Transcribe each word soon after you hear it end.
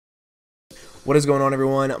What is going on,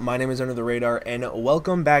 everyone? My name is Under the Radar, and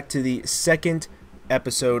welcome back to the second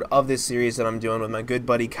episode of this series that I'm doing with my good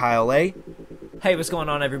buddy KyleAye. Hey, what's going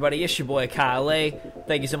on, everybody? It's your boy KyleAye.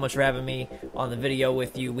 Thank you so much for having me on the video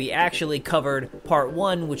with you. We actually covered part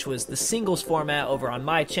 1, which was the singles format over on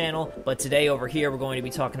my channel, but today over here we're going to be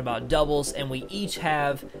talking about doubles, and we each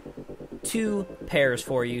have 2 pairs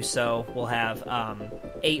for you, so we'll have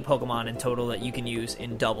 8 Pokemon in total that you can use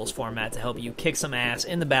in doubles format to help you kick some ass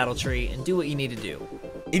in the battle tree and do what you need to do.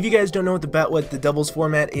 If you guys don't know what the doubles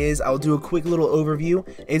format is, I'll do a quick little overview.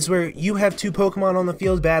 It's where you have 2 Pokemon on the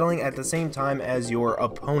field battling at the same time as your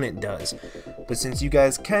opponent does. But since you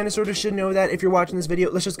guys kind of sort of should know that if you're watching this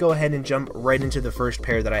video, let's just go ahead and jump right into the first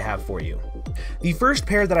pair that I have for you. The first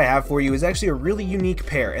pair that I have for you is actually a really unique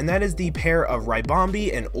pair, and that is the pair of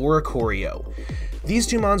Ribombee and Oricorio. These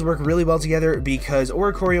 2 mons work really well together because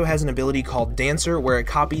Oricorio has an ability called Dancer where it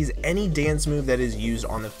copies any dance move that is used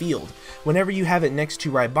on the field. Whenever you have it next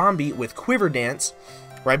to Ribombee with Quiver Dance,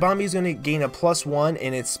 Ribombee is going to gain a +1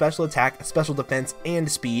 in its special attack, special defense,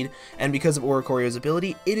 and speed, and because of Oricorio's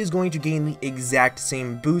ability, it is going to gain the exact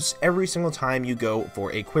same boost every single time you go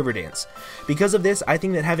for a Quiver Dance. Because of this, I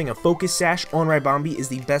think that having a Focus Sash on Ribombee is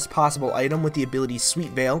the best possible item with the ability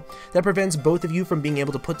Sweet Veil that prevents both of you from being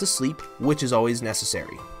able to put to sleep, which is always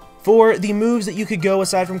necessary. For the moves that you could go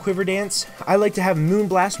aside from Quiver Dance, I like to have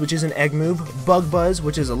Moonblast, which is an egg move, Bug Buzz,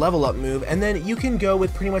 which is a level up move, and then you can go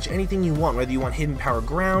with pretty much anything you want, whether you want Hidden Power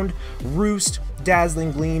Ground, Roost,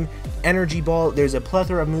 Dazzling Gleam, Energy Ball. There's a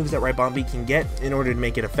plethora of moves that Ribombee can get in order to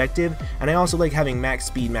make it effective, and I also like having max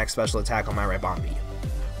speed, max special attack on my Ribombee.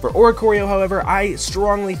 For Oricorio, however, I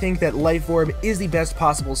strongly think that Life Orb is the best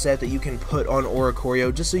possible set that you can put on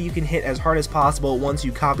Oricorio, just so you can hit as hard as possible once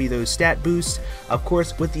you copy those stat boosts, of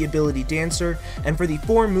course with the ability Dancer. And for the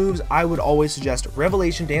 4 moves, I would always suggest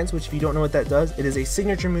Revelation Dance, which if you don't know what that does, it is a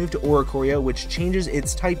signature move to Oricorio which changes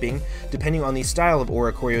its typing depending on the style of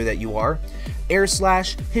Oricorio that you are, Air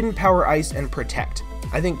Slash, Hidden Power Ice, and Protect.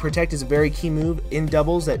 I think Protect is a very key move in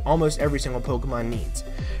doubles that almost every single Pokemon needs.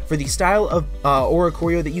 For the style of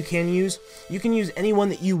Oricorio that you can use any one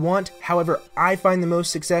that you want. However, I find the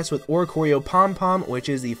most success with Oricorio Pom Pom, which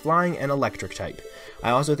is the flying and electric type. I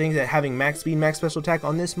also think that having max speed, max special attack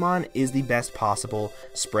on this mon is the best possible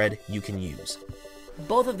spread you can use.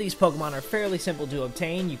 Both of these Pokemon are fairly simple to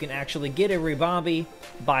obtain. You can actually get a Ribombee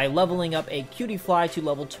by leveling up a Cutiefly to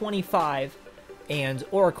level 25, and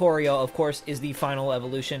Oricorio, of course, is the final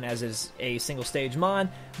evolution, as is a single-stage mon.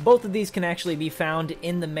 Both of these can actually be found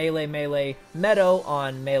in the Melee Meadow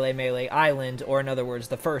on Melee Island, or in other words,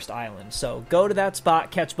 the first island. So go to that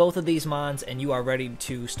spot, catch both of these mons, and you are ready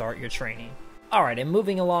to start your training. Alright, and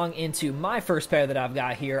moving along into my first pair that I've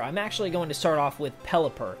got here, I'm actually going to start off with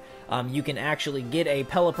Pelipper. You can actually get a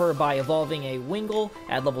Pelipper by evolving a Wingull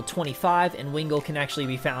at level 25, and Wingull can actually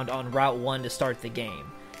be found on Route 1 to start the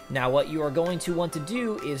game. Now, what you are going to want to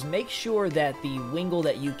do is make sure that the Wingull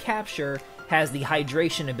that you capture has the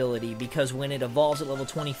hydration ability, because when it evolves at level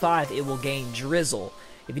 25, it will gain Drizzle.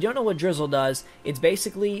 If you don't know what Drizzle does, it's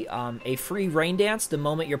basically a free rain dance. The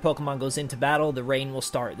moment your Pokemon goes into battle, the rain will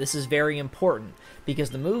start. This is very important, because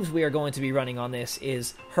the moves we are going to be running on this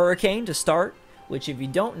is Hurricane to start, which if you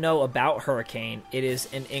don't know about Hurricane, it is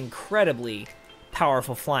an incredibly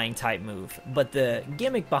powerful flying type move. But the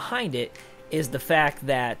gimmick behind it is the fact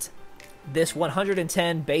that this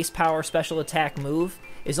 110 base power special attack move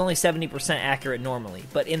is only 70% accurate normally,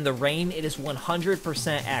 but in the rain it is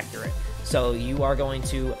 100% accurate. So you are going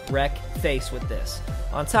to wreck face with this.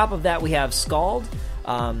 On top of that, we have Scald.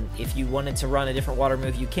 If you wanted to run a different water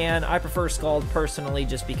move, you can. I prefer Scald personally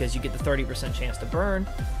just because you get the 30% chance to burn.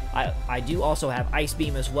 I do also have Ice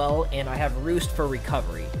Beam as well, and I have Roost for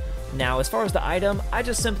recovery. Now, as far as the item, I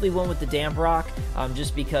just simply went with the Damp Rock,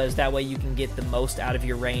 just because that way you can get the most out of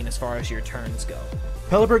your rain as far as your turns go.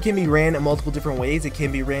 Pelipper can be ran in multiple different ways. It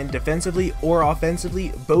can be ran defensively or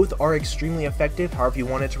offensively. Both are extremely effective. However, if you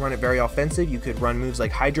wanted to run it very offensive, you could run moves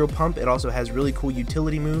like Hydro Pump. It also has really cool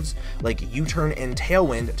utility moves like U-Turn and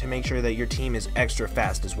Tailwind to make sure that your team is extra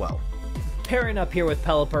fast as well. Pairing up here with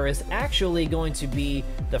Pelipper is actually going to be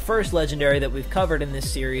the first legendary that we've covered in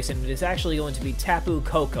this series, and it is actually going to be Tapu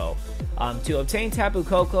Koko. To obtain Tapu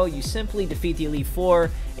Koko, you simply defeat the Elite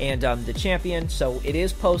Four and the champion, so it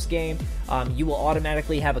is post-game. You will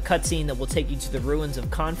automatically have a cutscene that will take you to the Ruins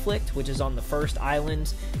of Conflict, which is on the first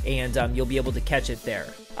island, and you'll be able to catch it there.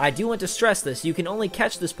 I do want to stress this, you can only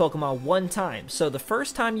catch this Pokemon one time, so the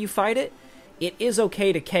first time you fight it, it is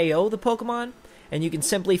okay to KO the Pokemon, and you can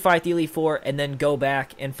simply fight the Elite Four and then go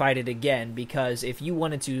back and fight it again, because if you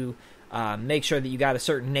wanted to make sure that you got a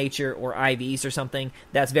certain nature or IVs or something,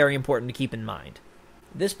 that's very important to keep in mind.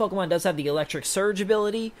 This Pokemon does have the Electric Surge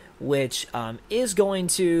ability, which is going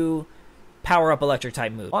to power up electric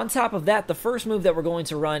type move. On top of that, the first move that we're going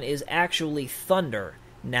to run is actually Thunder.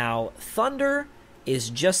 Now, Thunder is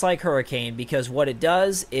just like Hurricane because what it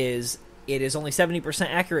does is it is only 70%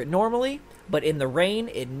 accurate normally, but in the rain,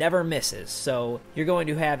 it never misses. So you're going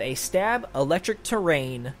to have a Stab Electric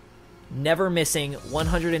Terrain, never missing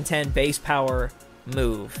 110 base power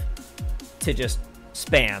move to just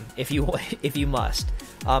spam if you must.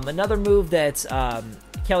 Another move that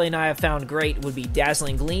Kelly and I have found great would be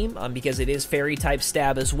Dazzling Gleam, because it is Fairy type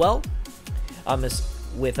stab as well,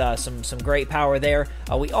 with some great power there.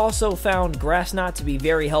 We also found Grass Knot to be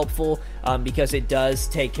very helpful because it does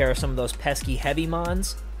take care of some of those pesky heavy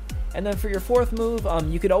mons. And then for your fourth move,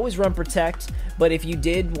 you could always run Protect, but if you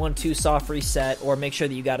did want to soft reset or make sure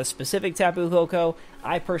that you got a specific Tapu Koko,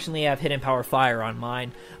 I personally have Hidden Power Fire on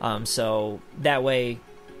mine, so that way,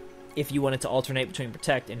 if you wanted to alternate between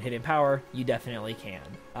Protect and Hidden Power, you definitely can.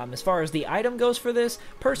 As far as the item goes for this,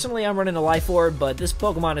 personally I'm running a Life Orb, but this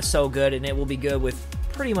Pokemon is so good and it will be good with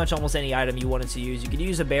pretty much almost any item you wanted to use. You could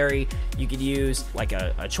use a berry, you could use like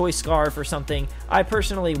a Choice Scarf or something. I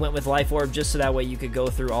personally went with Life Orb just so that way you could go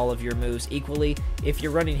through all of your moves equally. If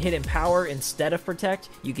you're running Hidden Power instead of Protect,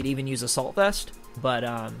 you could even use Assault Vest. But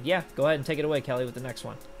yeah, go ahead and take it away, Kelly, with the next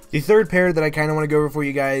one. The third pair that I kind of want to go over for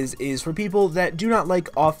you guys is for people that do not like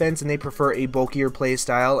offense and they prefer a bulkier play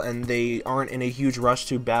style and they aren't in a huge rush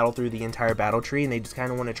to battle through the entire battle tree and they just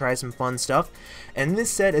kind of want to try some fun stuff. And this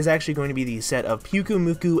set is actually going to be the set of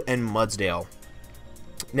Pyukumuku and Mudsdale.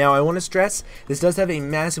 Now, I want to stress, this does have a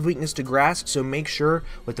massive weakness to grass, so make sure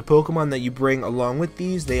with the Pokemon that you bring along with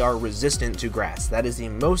these, they are resistant to grass. That is the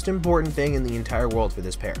most important thing in the entire world for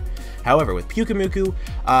this pair. However, with Pyukumuku,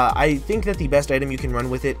 I think that the best item you can run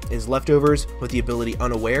with it is Leftovers with the ability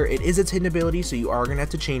Unaware. It is its hidden ability, so you are going to have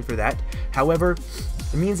to chain for that. However,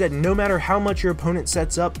 it means that no matter how much your opponent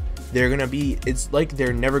sets up, it's like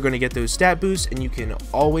they're never going to get those stat boosts, and you can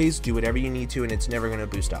always do whatever you need to, and it's never going to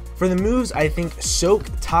boost up. For the moves, I think Soak,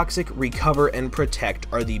 Toxic, Recover, and Protect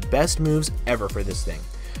are the best moves ever for this thing.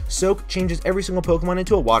 Soak changes every single Pokemon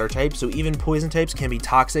into a water type, so even poison types can be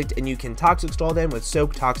toxic, and you can toxic stall them with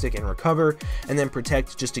Soak, Toxic, and Recover, and then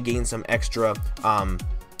Protect just to gain some extra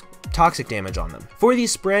toxic damage on them. For the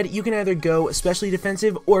spread, you can either go especially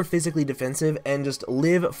defensive or physically defensive and just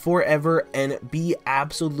live forever and be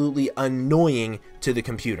absolutely annoying to the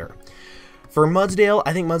computer. For Mudsdale,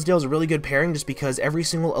 I think Mudsdale is a really good pairing just because every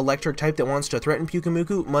single electric type that wants to threaten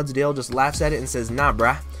Pyukumuku, Mudsdale just laughs at it and says, nah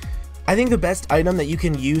brah. I think the best item that you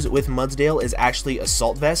can use with Mudsdale is actually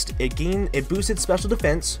Assault Vest. It boosts its special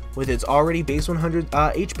defense with its already base 100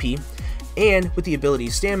 HP, and with the ability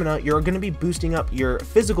Stamina, you're going to be boosting up your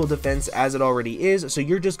physical defense as it already is, so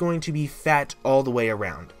you're just going to be fat all the way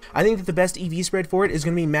around. I think that the best EV spread for it is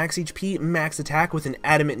going to be max HP, max attack with an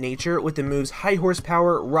adamant nature with the moves High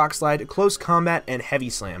Horsepower, Rock Slide, Close Combat, and Heavy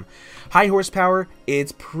Slam. High Horsepower,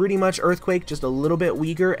 it's pretty much Earthquake, just a little bit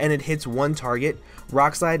weaker, and it hits one target.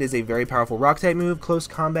 Rock Slide is a very powerful Rock type move, Close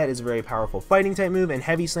Combat is a very powerful Fighting type move, and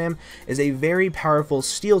Heavy Slam is a very powerful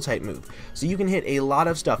Steel type move. So you can hit a lot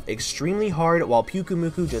of stuff extremely hard while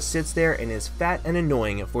Pyukumuku just sits there and is fat and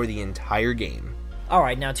annoying for the entire game.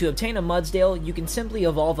 Alright, now to obtain a Mudsdale, you can simply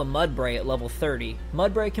evolve a Mudbray at level 30.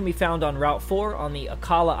 Mudbray can be found on Route 4 on the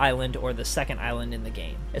Akala Island, or the second island in the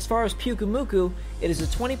game. As far as Pyukumuku, it is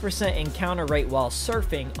a 20% encounter rate while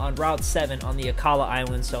surfing on Route 7 on the Akala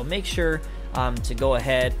Island, so make sure to go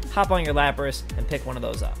ahead, hop on your Lapras, and pick one of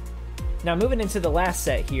those up. Now moving into the last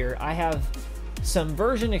set here, I have some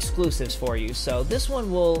version exclusives for you. So this one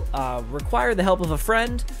will require the help of a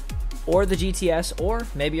friend, or the GTS, or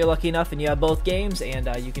maybe you're lucky enough and you have both games and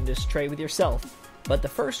you can just trade with yourself. But the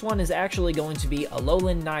first one is actually going to be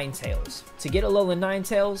Alolan Ninetales. To get Alolan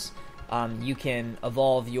Ninetales, you can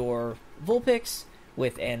evolve your Vulpix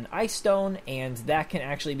with an Ice Stone, and that can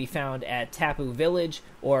actually be found at Tapu Village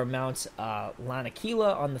or Mount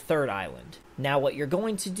Lanakila on the third island. Now what you're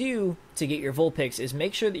going to do to get your Vulpix is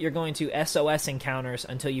make sure that you're going to SOS encounters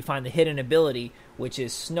until you find the hidden ability, which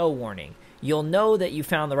is Snow Warning. You'll know that you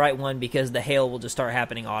found the right one because the hail will just start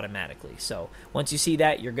happening automatically. So once you see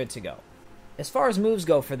that, you're good to go. As far as moves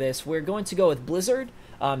go for this, we're going to go with Blizzard,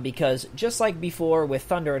 because just like before with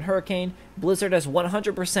Thunder and Hurricane, Blizzard has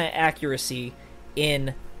 100% accuracy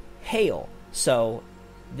in hail. So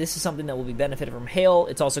this is something that will be benefited from hail.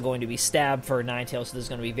 It's also going to be stab for Ninetales, so this is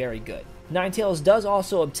going to be very good. Ninetales does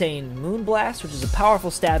also obtain Moonblast, which is a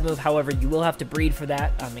powerful stab move. However, you will have to breed for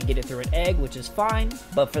that and get it through an egg, which is fine.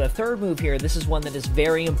 But for the third move here, this is one that is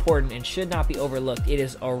very important and should not be overlooked. It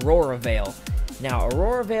is Aurora Veil. Now,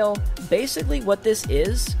 Aurora Veil, basically what this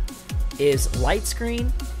is is Light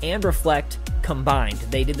Screen and Reflect combined.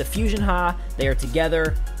 They did the Fusion Ha, they are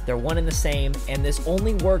together, they're one and the same, and this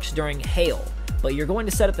only works during Hail. But you're going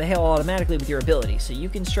to set up the Hail automatically with your ability, so you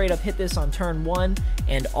can straight up hit this on turn 1,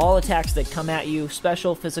 and all attacks that come at you,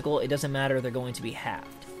 special, physical, it doesn't matter, they're going to be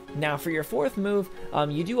halved. Now for your 4th move,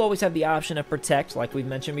 you do always have the option of Protect, like we've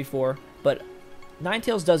mentioned before, but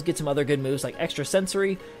Ninetales does get some other good moves like Extra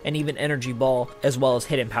Sensory and even Energy Ball, as well as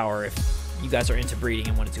Hidden Power if you guys are into breeding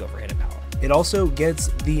and wanted to go for Hidden Power. It also gets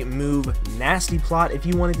the move Nasty Plot if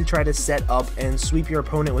you wanted to try to set up and sweep your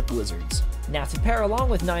opponent with blizzards. Now to pair along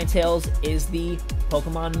with Ninetales is the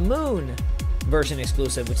Pokemon Moon version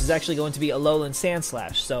exclusive, which is actually going to be Alolan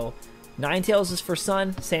Sandslash. So Ninetales is for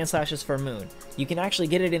Sun, Sandslash is for Moon. You can actually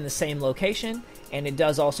get it in the same location, and it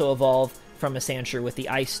does also evolve from a Sandshrew with the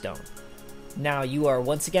Ice Stone. Now you are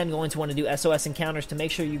once again going to want to do SOS encounters to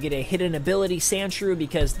make sure you get a hidden ability Sandshrew,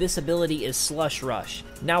 because this ability is Slush Rush.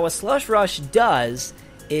 Now what Slush Rush does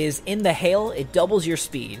is in the Hail, it doubles your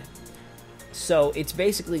speed. So it's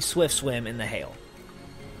basically Swift Swim in the Hail.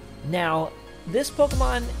 Now this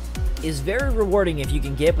Pokemon is very rewarding if you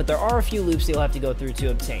can get, but there are a few loops you'll have to go through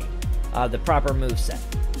to obtain the proper moveset.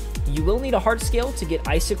 You will need a Heart Scale to get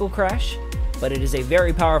Icicle Crash, but it is a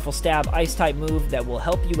very powerful stab Ice type move that will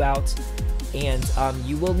help you out. And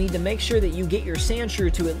you will need to make sure that you get your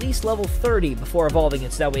Sandshrew to at least level 30 before evolving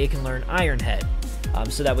it, so that way it can learn Iron Head.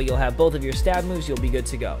 So that way you'll have both of your stab moves, you'll be good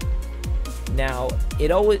to go. Now,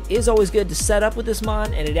 it is always good to set up with this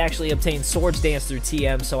mon, and it actually obtains Swords Dance through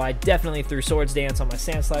TM, so I definitely threw Swords Dance on my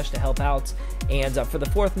Sandslash to help out. And for the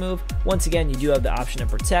 4th move, once again, you do have the option to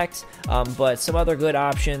Protect, but some other good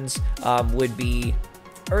options would be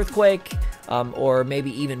Earthquake, or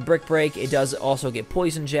maybe even Brick Break. It does also get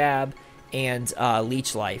Poison Jab, and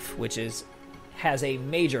Leech Life, which has a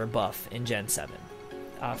major buff in Gen 7.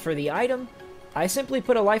 For the item, I simply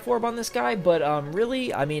put a Life Orb on this guy, but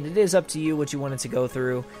really, I mean, it is up to you what you wanted to go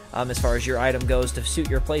through as far as your item goes to suit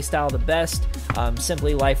your playstyle the best.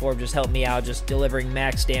 Simply Life Orb just helped me out, just delivering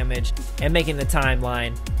max damage and making the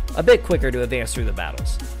timeline a bit quicker to advance through the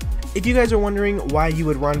battles. If you guys are wondering why you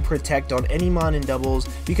would run Protect on any mon in doubles,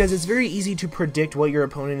 because it's very easy to predict what your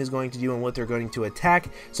opponent is going to do and what they're going to attack.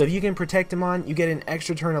 So if you can Protect them on, you get an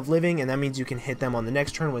extra turn of living, and that means you can hit them on the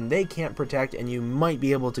next turn when they can't Protect, and you might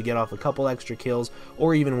be able to get off a couple extra kills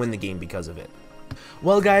or even win the game because of it.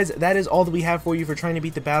 Well guys, that is all that we have for you for trying to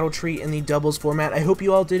beat the battle tree in the doubles format. I hope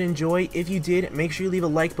you all did enjoy. If you did, make sure you leave a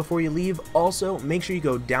like before you leave. Also, make sure you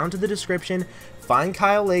go down to the description, find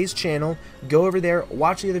KyleAye's channel, go over there,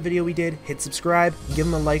 watch the other video we did, hit subscribe, give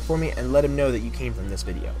him a like for me, and let him know that you came from this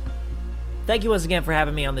video. Thank you once again for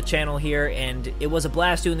having me on the channel here, and it was a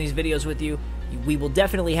blast doing these videos with you. We will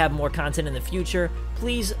definitely have more content in the future.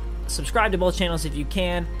 Please subscribe to both channels if you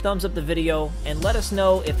can, thumbs up the video, and let us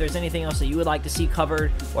know if there's anything else that you would like to see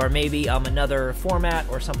covered, or maybe another format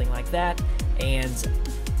or something like that. And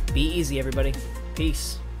be easy, everybody.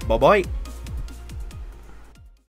 Peace. Bye-bye.